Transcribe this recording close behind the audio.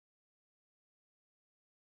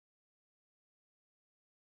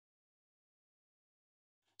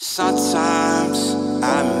Sometimes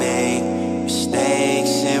I make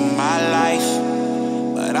mistakes in my life,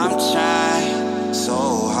 but I'm trying so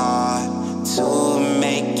hard to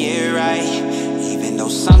make it right. Even though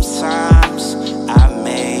sometimes I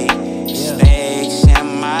make mistakes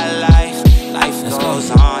in my life, life goes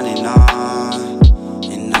on and on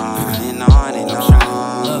and on and on and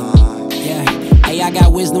on. Yeah, hey, I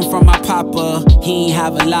got wisdom from my papa. He ain't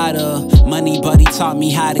have a lot of money, but he taught me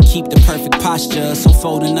how to keep the perfect posture. So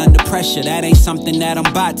folding under pressure, that ain't something that I'm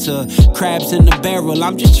about to. Crabs in the barrel,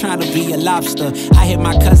 I'm just trying to be a lobster. I hit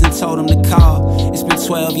my cousin, told him to call. It's been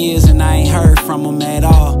 12 years and I ain't heard from him at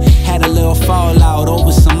all. Had a little fallout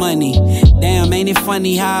over some money. Damn, ain't it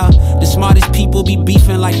funny how the smartest people be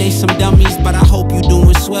beefing like they some dummies? But I hope you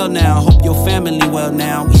doing swell now, hope your family well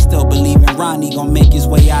now. We still believe in Ronnie gon' make his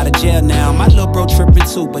way out of jail now. My little bro tripping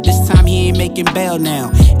too, but this time he ain't making bail now.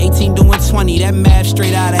 18 doing 20, that math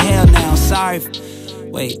straight out of hell now. Sorry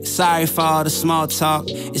for all the small talk.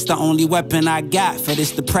 It's the only weapon I got for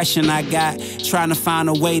this depression I got. Trying to find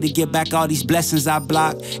a way to get back all these blessings I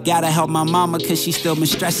blocked. Gotta help my mama cause she still been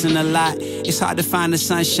stressing a lot. It's hard to find the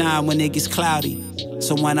sunshine when it gets cloudy.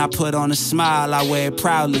 So when I put on a smile, I wear it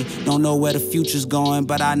proudly. Don't know where the future's going,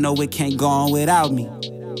 but I know it can't go on without me.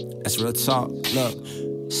 That's real talk, look.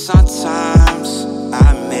 Sometimes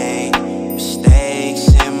I make mistakes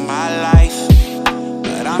in my life,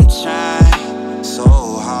 but I'm trying so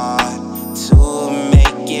hard to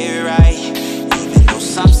make it right. Even though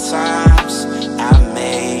sometimes I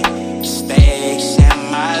make mistakes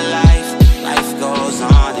in my life, life goes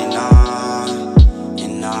on and on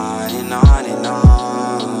and on and on and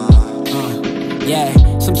on. Yeah.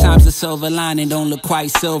 Sometimes the silver lining don't look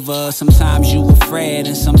quite silver. Sometimes you a Fred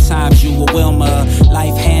and sometimes you a Wilma.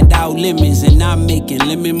 Life hand out lemons and I'm making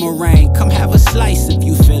lemon meringue. Come have a slice if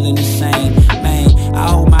you feeling the same. Man, I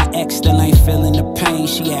hope my ex still ain't feeling the pain.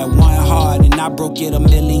 She had one heart and I broke it a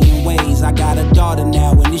million ways. I got a daughter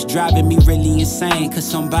now and it's driving me really insane. Cause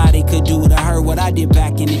somebody could do to her what I did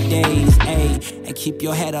back in the days. Ayy, and keep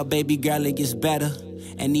your head up, baby girl, it gets better.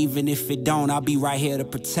 And even if it don't, I'll be right here to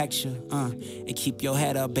protect you. And keep your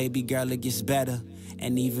head up, baby girl, it gets better.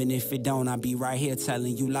 And even if it don't, I'll be right here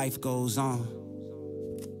telling you life goes on.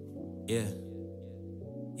 Yeah.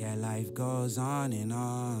 Yeah, life goes on and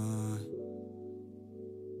on.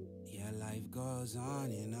 Yeah, life goes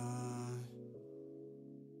on and on.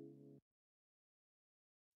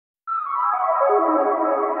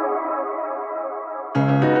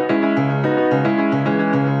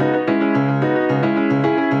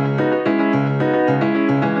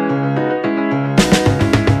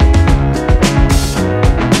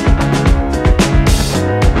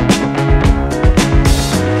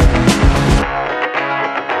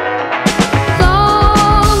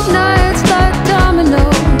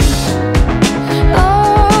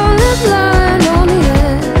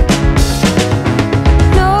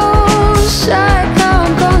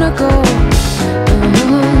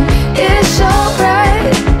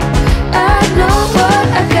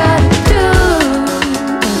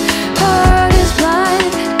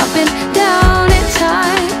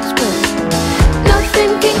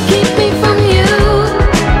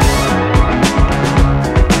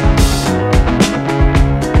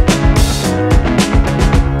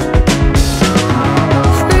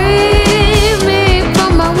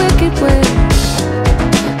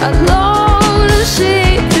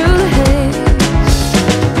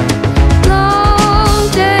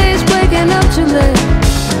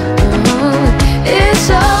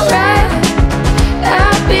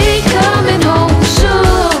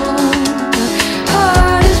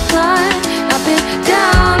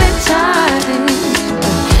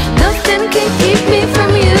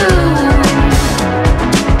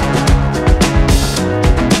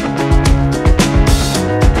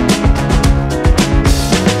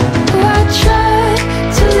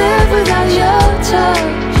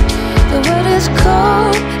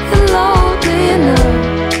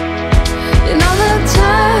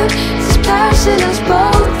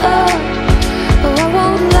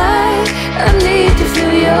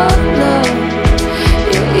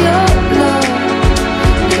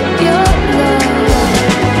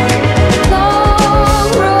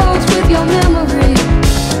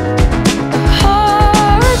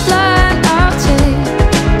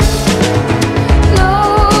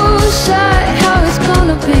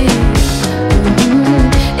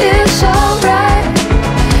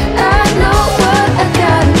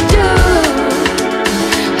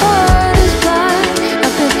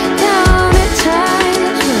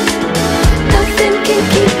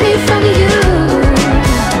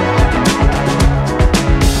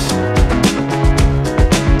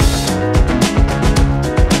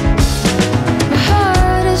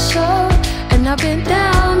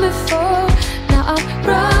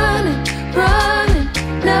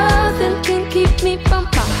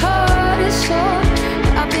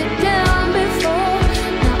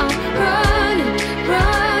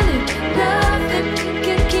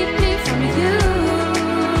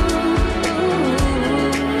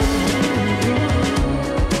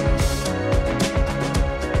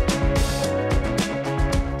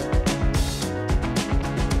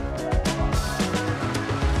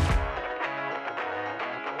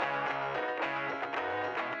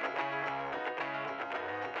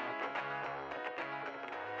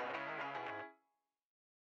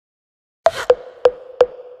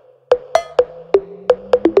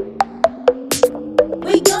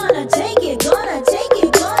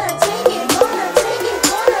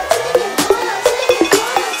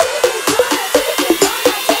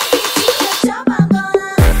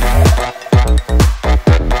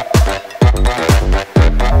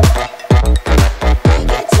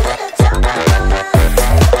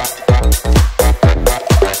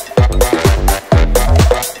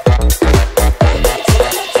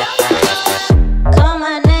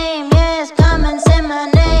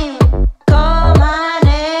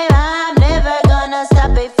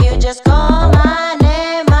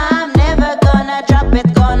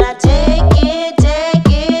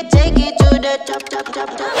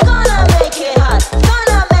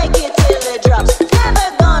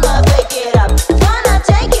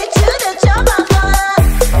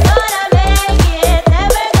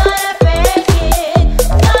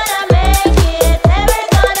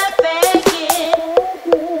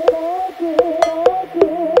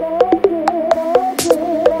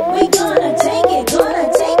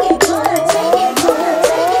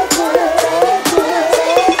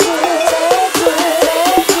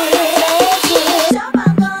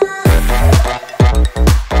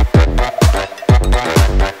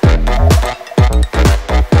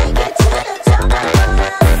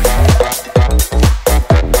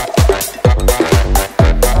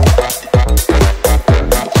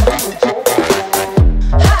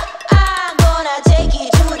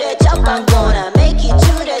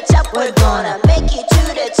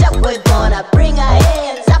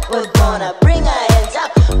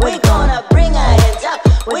 We gonna bring our hands up.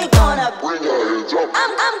 We gonna bring our hands up.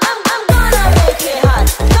 I'm gonna make it hot.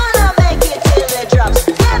 Gonna make it till it drops.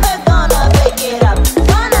 Never gonna make it up.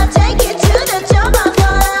 Gonna take it to the top. I'm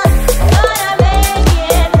gonna make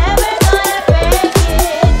it. Never gonna break it.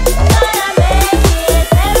 Gonna make it.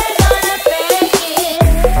 Never gonna break it.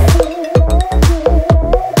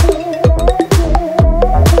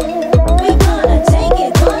 We gonna take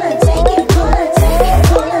it. Gonna take it. Gonna take it.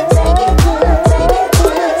 Gonna take it. Gonna take it.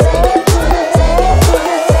 Gonna take it. Gonna take it. Gonna take it.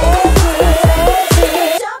 Gonna take it to the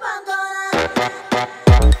top. I'm gonna take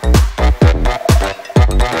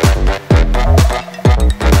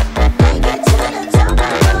it to the top.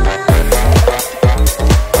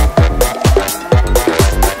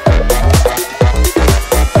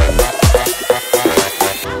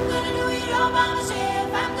 I'm gonna do it all by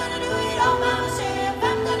myself. I'm gonna do it all by myself.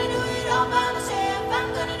 I'm gonna do it all by myself. I'm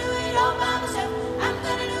gonna do it all by myself. I'm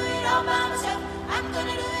gonna do it all by myself. I'm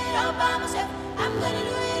gonna do it all by myself. I'm gonna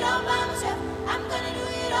do it all by myself. I'm gonna do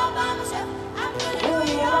it all by myself. I'm gonna do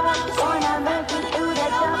it all by myself. Gonna make it to the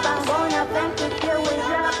top. I'm gonna make it till we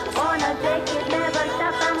drop. Gonna take it, never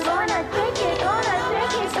stop. I'm gonna take it. Gonna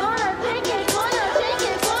take it. Gonna take it. Gonna take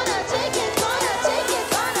it. Gonna take it. Gonna take it.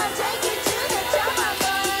 Gonna take it to the top. I'm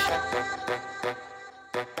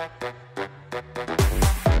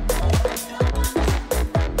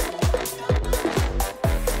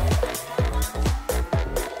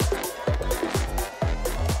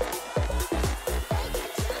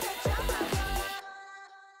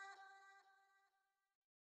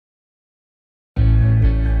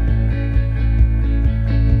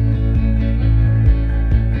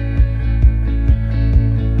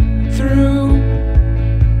Through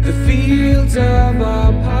the fields of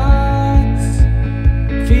our paths,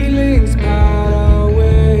 feelings part our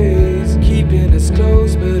ways, keeping us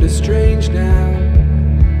close but estranged now.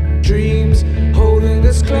 Dreams holding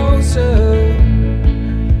us closer.